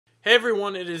Hey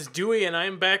everyone, it is Dewey, and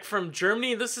I'm back from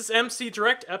Germany. This is MC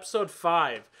Direct, episode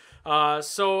 5.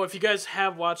 So if you guys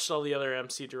have watched all the other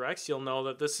MC Directs, you'll know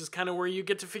that this is kind of where you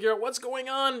get to figure out what's going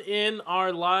on in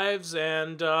our lives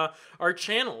and our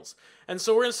channels. And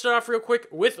so we're going to start off real quick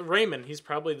with Raymond. He's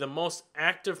probably the most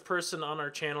active person on our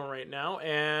channel right now,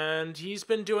 and he's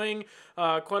been doing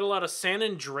quite a lot of San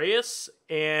Andreas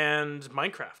and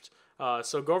Minecraft.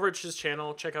 So go over to his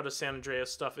channel, check out his San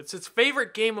Andreas stuff. It's his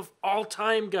favorite game of all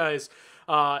time, guys.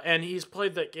 And he's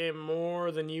played that game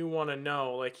more than you want to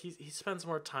know. Like, he spends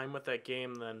more time with that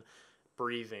game than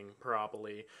breathing,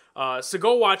 probably. So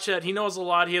go watch that. He knows a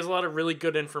lot. He has a lot of really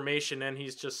good information, and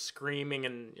he's just screaming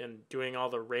and doing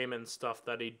all the Raymond stuff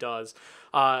that he does.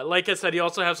 Like I said, he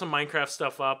also has some Minecraft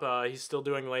stuff up. He's still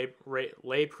doing Lay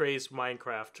Praise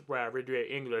Minecraft.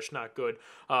 English, not good.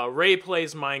 Ray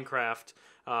Plays Minecraft.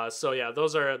 So yeah,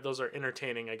 those are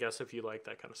entertaining, I guess, if you like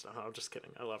that kind of stuff. No, I'm just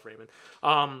kidding. I love Raymond.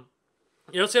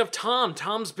 You also have Tom.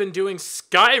 Tom's been doing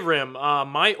Skyrim,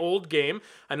 my old game.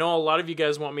 I know a lot of you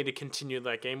guys want me to continue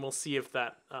that game. We'll see if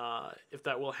that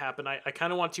will happen. I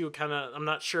kind of want to. I'm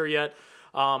not sure yet.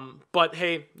 But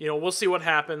hey, we'll see what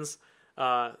happens.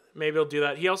 Maybe he'll do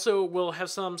that. He also will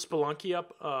have some Spelunky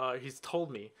up. He's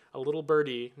told me, a little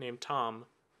birdie named Tom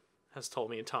has told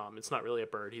me, Tom, it's not really a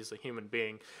bird, he's a human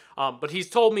being, but he's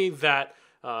told me that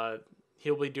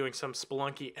he'll be doing some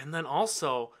Spelunky, and then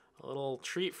also a little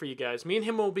treat for you guys. Me and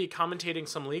him will be commentating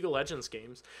some League of Legends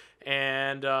games,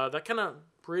 and that kind of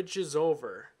bridges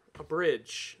over, a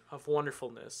bridge of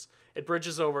wonderfulness. It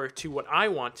bridges over to what I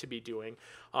want to be doing.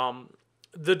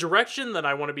 The direction that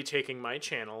I want to be taking my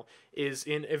channel is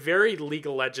in a very League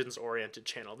of Legends oriented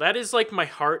channel. That is like my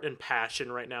heart and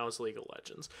passion right now is League of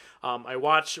Legends. I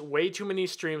watch way too many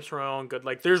streams for my own good.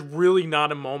 Like, there's really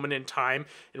not a moment in time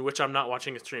in which I'm not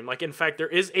watching a stream. Like, in fact, there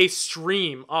is a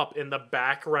stream up in the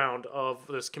background of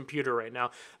this computer right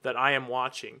now that I am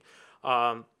watching.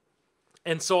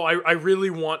 And so I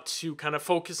really want to kind of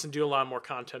focus and do a lot more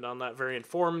content on that. Very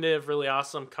informative, really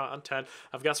awesome content.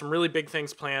 I've got some really big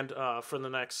things planned for the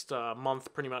next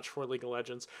month, pretty much, for League of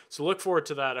Legends. So look forward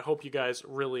to that. I hope you guys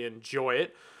really enjoy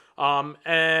it.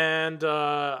 And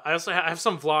I also have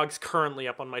some vlogs currently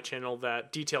up on my channel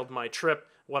that detailed my trip,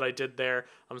 what I did there.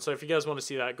 So if you guys want to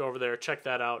see that, go over there, check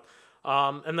that out.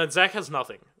 And then Zach has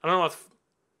nothing. I don't know if...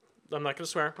 I'm not going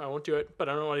to swear. I won't do it, but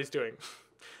I don't know what he's doing.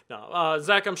 No,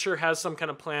 Zach, I'm sure, has some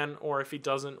kind of plan, or if he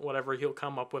doesn't, whatever, he'll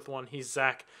come up with one. He's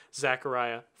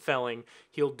Zachariah Felling.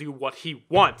 He'll do what he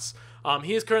wants.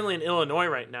 He is currently in Illinois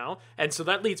right now, and so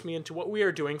that leads me into what we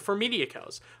are doing for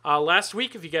MediaCows. Last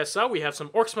week, if you guys saw, we have some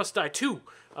Orcs Must Die 2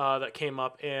 that came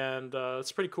up, and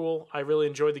it's pretty cool. I really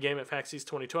enjoyed the game at PAX East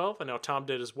 2012. I know Tom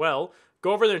did as well.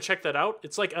 Go over there and check that out.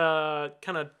 It's like a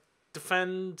kind of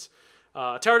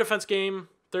tower defense game,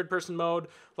 third-person mode,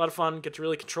 a lot of fun, get to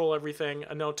really control everything.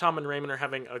 I know Tom and Raymond are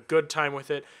having a good time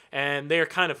with it, and they are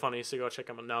kind of funny, so go check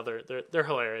them out now. They're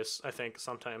hilarious, I think,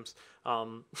 sometimes.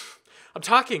 I'm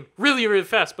talking really, really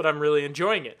fast, but I'm really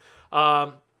enjoying it.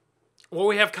 What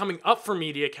we have coming up for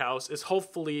MediaCows is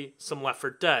hopefully some Left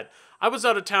 4 Dead. I was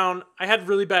out of town. I had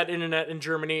really bad internet in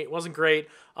Germany. It wasn't great.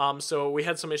 So we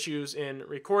had some issues in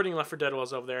recording Left 4 Dead while I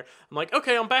was over there. I'm like,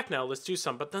 okay, I'm back now. Let's do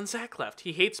some. But then Zach left.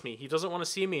 He hates me. He doesn't want to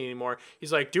see me anymore.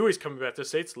 He's like, Dewey's coming back to the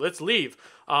States. Let's leave.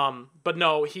 But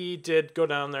no, he did go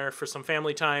down there for some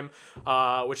family time,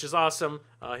 which is awesome.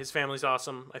 His family's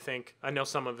awesome, I think. I know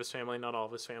some of his family, not all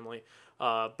of his family.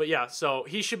 But yeah, so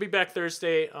he should be back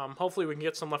Thursday. Hopefully we can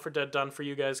get some Left 4 Dead done for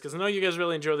you guys, because I know you guys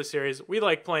really enjoy the series. We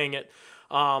like playing it.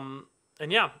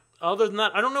 And yeah, other than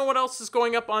that, I don't know what else is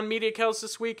going up on MediaCows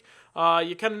this week.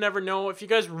 You kind of never know. If you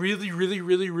guys really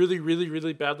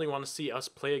badly want to see us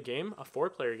play a game, a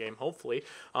 4-player game, hopefully,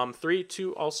 3,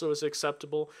 2 also is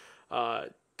acceptable.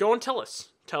 Go and tell us.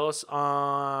 Tell us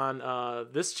on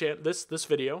this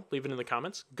video. Leave it in the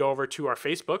comments. Go over to our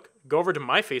Facebook. Go over to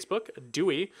my Facebook.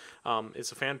 Dewey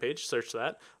is a fan page. Search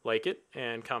that, like it,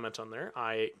 and comment on there.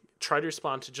 I try to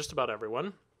respond to just about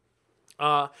everyone.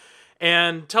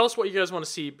 And tell us what you guys want to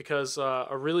see, because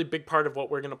a really big part of what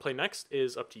we're going to play next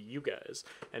is up to you guys.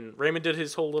 And Raymond did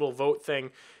his whole little vote thing,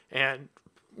 and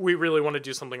we really want to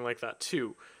do something like that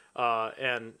too.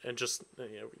 And just,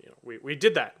 we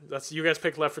did that. That's, you guys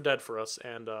picked Left 4 Dead for us,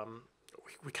 and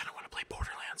we kind of want to play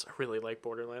Borderlands. I really like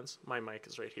Borderlands. My mic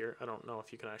is right here. I don't know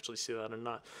if you can actually see that or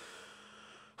not.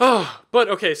 But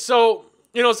okay, so...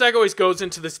 Zach always goes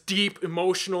into this deep,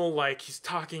 emotional, like, he's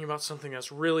talking about something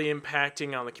that's really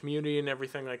impacting on the community and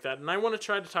everything like that. And I want to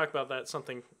try to talk about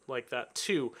something like that,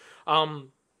 too.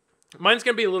 Mine's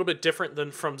going to be a little bit different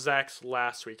than from Zach's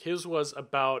last week. His was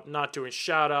about not doing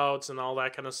shout-outs and all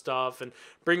that kind of stuff and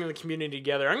bringing the community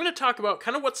together. I'm going to talk about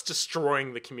kind of what's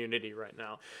destroying the community right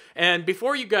now. And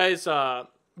before you guys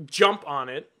jump on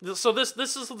it, so this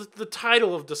is the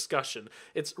title of discussion.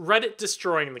 It's Reddit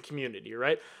destroying the community,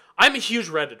 right? I'm a huge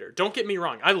Redditor. Don't get me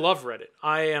wrong. I love Reddit.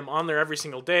 I am on there every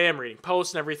single day. I'm reading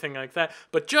posts and everything like that.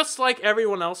 But just like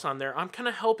everyone else on there, I'm kind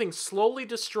of helping slowly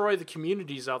destroy the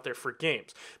communities out there for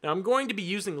games. Now, I'm going to be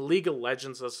using League of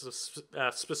Legends as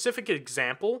a specific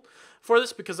example for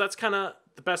this because that's kind of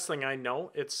the best thing I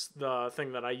know. It's the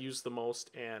thing that I use the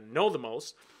most and know the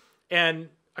most. And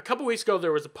a couple weeks ago,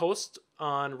 there was a post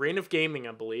on Reign of Gaming,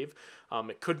 I believe.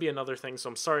 It could be another thing, so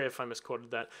I'm sorry if I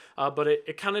misquoted that. But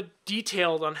it kind of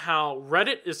detailed on how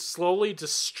Reddit is slowly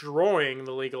destroying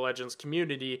the League of Legends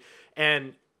community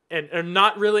and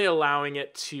not really allowing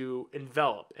it to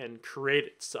envelop and create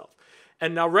itself.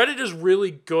 And now Reddit is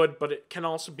really good, but it can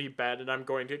also be bad, and I'm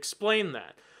going to explain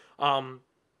that.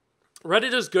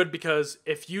 Reddit is good because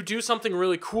if you do something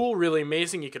really cool, really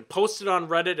amazing, you can post it on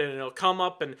Reddit and it'll come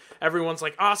up and everyone's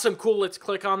like, awesome, cool, let's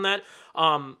click on that.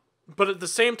 But at the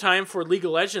same time, for League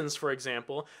of Legends, for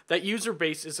example, that user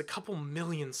base is a couple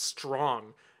million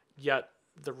strong, yet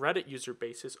the Reddit user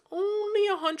base is only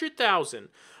 100,000.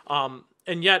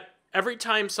 And yet, every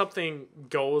time something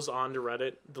goes onto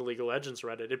Reddit, the League of Legends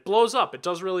Reddit, it blows up. It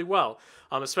does really well,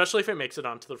 especially if it makes it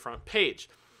onto the front page.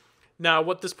 Now,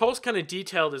 what this post kind of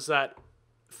detailed is that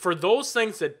for those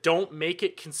things that don't make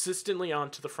it consistently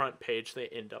onto the front page, they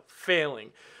end up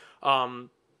failing.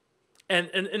 And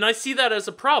I see that as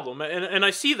a problem, and I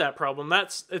see that problem.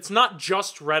 It's not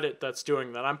just Reddit that's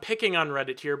doing that. I'm picking on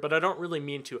Reddit here, but I don't really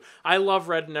mean to. I love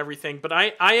Reddit and everything, but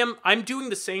I'm doing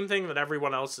the same thing that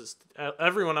everyone else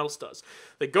does.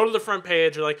 They go to the front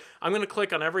page, they're like, I'm going to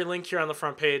click on every link here on the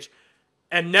front page,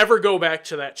 and never go back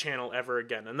to that channel ever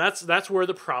again. And that's where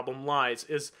the problem lies.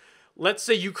 Is let's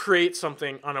say you create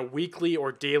something on a weekly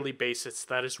or daily basis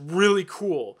that is really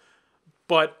cool,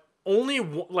 but only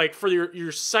like for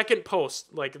your second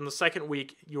post, like in the second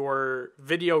week, your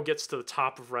video gets to the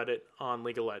top of Reddit on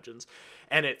League of Legends,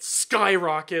 and it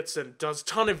skyrockets and does a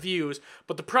ton of views.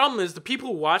 But the problem is the people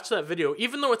who watch that video,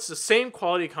 even though it's the same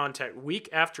quality content week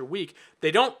after week,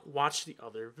 they don't watch the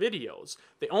other videos.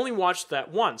 They only watch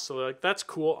that one. So they're like, that's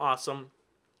cool, awesome.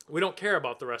 We don't care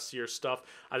about the rest of your stuff.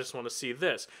 I just want to see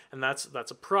this. And that's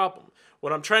a problem.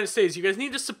 What I'm trying to say is you guys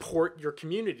need to support your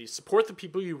community. Support the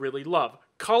people you really love.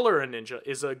 Color Ninja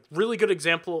is a really good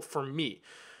example for me.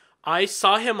 I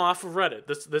saw him off of Reddit.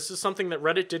 This is something that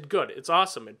Reddit did good. It's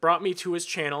awesome. It brought me to his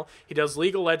channel. He does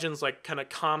League of Legends, like kind of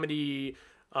comedy,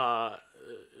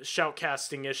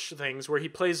 shoutcasting-ish things where he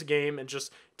plays a game and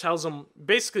just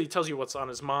basically tells you what's on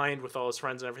his mind with all his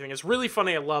friends and everything. It's really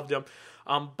funny. I loved him.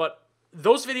 But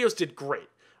those videos did great.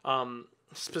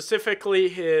 Specifically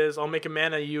his I'll Make a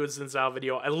Man of You and Zinzao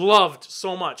video I loved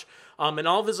so much. And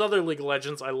all of his other League of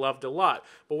Legends I loved a lot.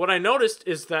 But what I noticed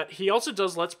is that he also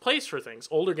does Let's Plays for things.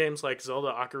 Older games like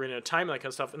Zelda, Ocarina of Time, that kind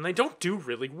of stuff, and they don't do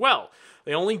really well.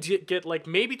 They only get like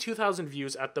maybe 2,000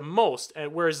 views at the most,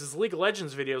 whereas his League of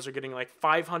Legends videos are getting like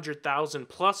 500,000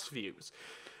 plus views.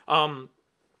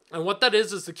 And what that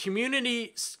is the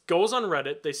community goes on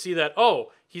Reddit, they see that,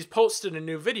 oh, he's posted a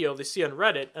new video, they see on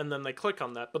Reddit, and then they click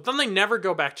on that. But then they never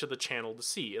go back to the channel to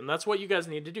see, and that's what you guys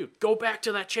need to do. Go back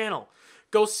to that channel.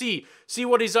 Go see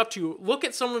what he's up to. Look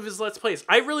at some of his Let's Plays.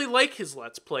 I really like his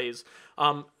Let's Plays,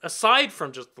 aside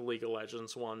from just the League of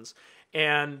Legends ones.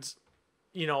 And,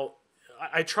 you know,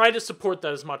 I try to support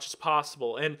that as much as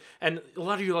possible. And a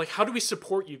lot of you are like, how do we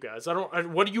support you guys?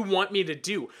 What do you want me to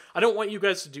do? I don't want you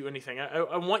guys to do anything.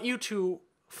 I want you to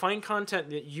find content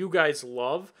that you guys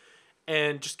love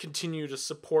and just continue to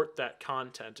support that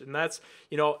content. And that's,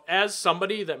 you know, as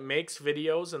somebody that makes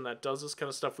videos and that does this kind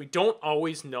of stuff, we don't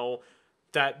always know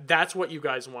that's what you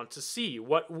guys want to see.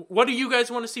 What do you guys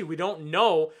want to see? We don't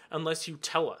know unless you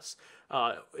tell us.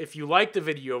 If you like the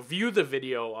video, view the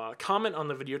video, comment on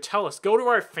the video, tell us. Go to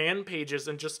our fan pages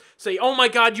and just say, oh my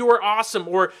god, you are awesome.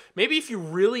 Or maybe if you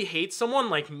really hate someone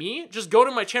like me, just go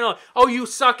to my channel. Oh, you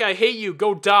suck, I hate you,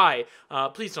 go die.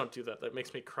 Please don't do that. That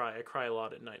makes me cry. I cry a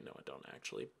lot at night. No, I don't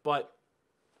actually. But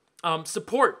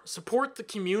support the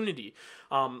community.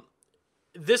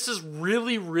 This is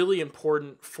really, really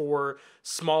important for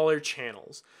smaller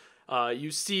channels. You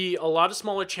see a lot of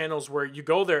smaller channels where you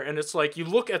go there and it's like you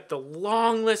look at the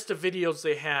long list of videos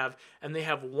they have and they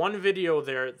have one video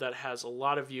there that has a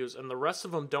lot of views and the rest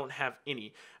of them don't have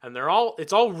any. And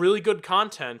it's all really good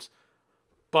content,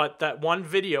 but that one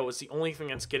video is the only thing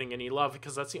that's getting any love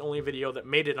because that's the only video that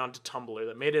made it onto Tumblr,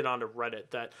 that made it onto Reddit,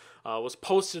 that was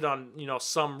posted on, you know,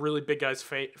 some really big guy's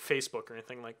Facebook or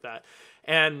anything like that.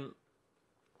 And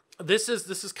this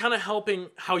is kind of helping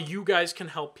how you guys can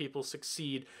help people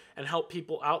succeed and help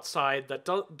people outside that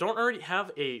don't already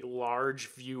have a large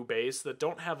view base, that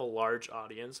don't have a large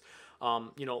audience,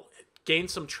 you know, gain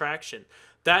some traction.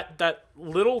 That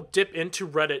little dip into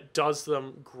Reddit does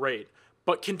them great.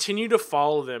 But continue to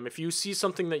follow them. If you see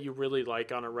something that you really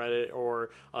like on a Reddit or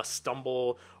a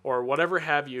Stumble or whatever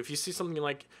have you, if you see something you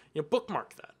like, you know,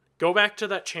 bookmark that. Go back to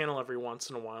that channel every once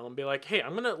in a while and be like, hey,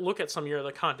 I'm going to look at some of your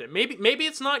other content. Maybe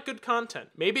it's not good content.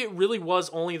 Maybe it really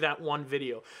was only that one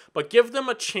video. But give them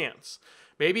a chance.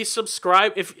 Maybe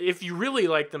subscribe. If you really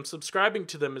like them, subscribing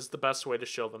to them is the best way to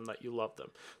show them that you love them.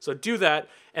 So do that.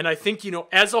 And I think, you know,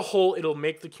 as a whole, it'll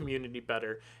make the community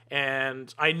better.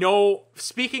 And I know,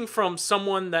 speaking from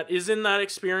someone that is in that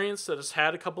experience, that has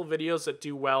had a couple videos that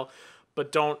do well,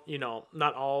 but don't, you know,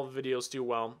 not all videos do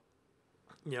well,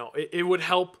 you know, it would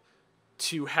help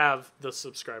to have the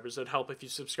subscribers. It'd help if you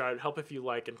subscribe, help if you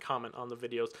like and comment on the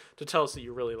videos to tell us that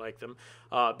you really like them,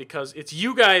 because it's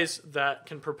you guys that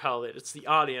can propel it. It's the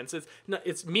audience.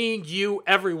 It's me, you,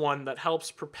 everyone that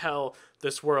helps propel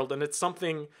this world, and it's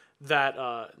something that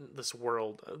this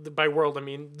world, by world I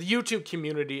mean the YouTube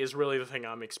community, is really the thing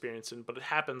I'm experiencing, but it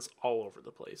happens all over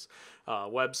the place,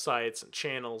 websites and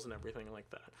channels and everything like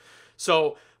that.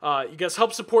 So you guys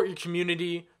help support your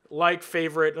community, like,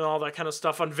 favorite, and all that kind of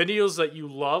stuff on videos that you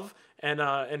love,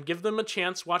 and give them a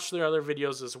chance. Watch their other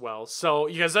videos as well. So,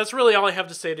 you guys, that's really all I have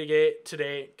to say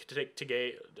today.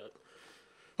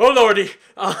 Oh, lordy.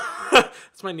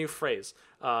 That's my new phrase.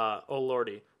 Oh,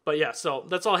 lordy. But yeah, so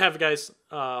that's all I have, guys.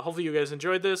 Hopefully you guys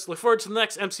enjoyed this. Look forward to the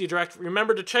next MC Direct.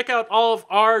 Remember to check out all of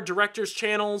our directors'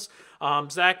 channels.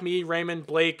 Zach, me, Raymond,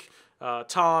 Blake,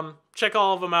 Tom. Check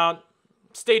all of them out.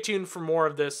 Stay tuned for more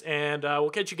of this, and we'll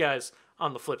catch you guys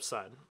on the flip side.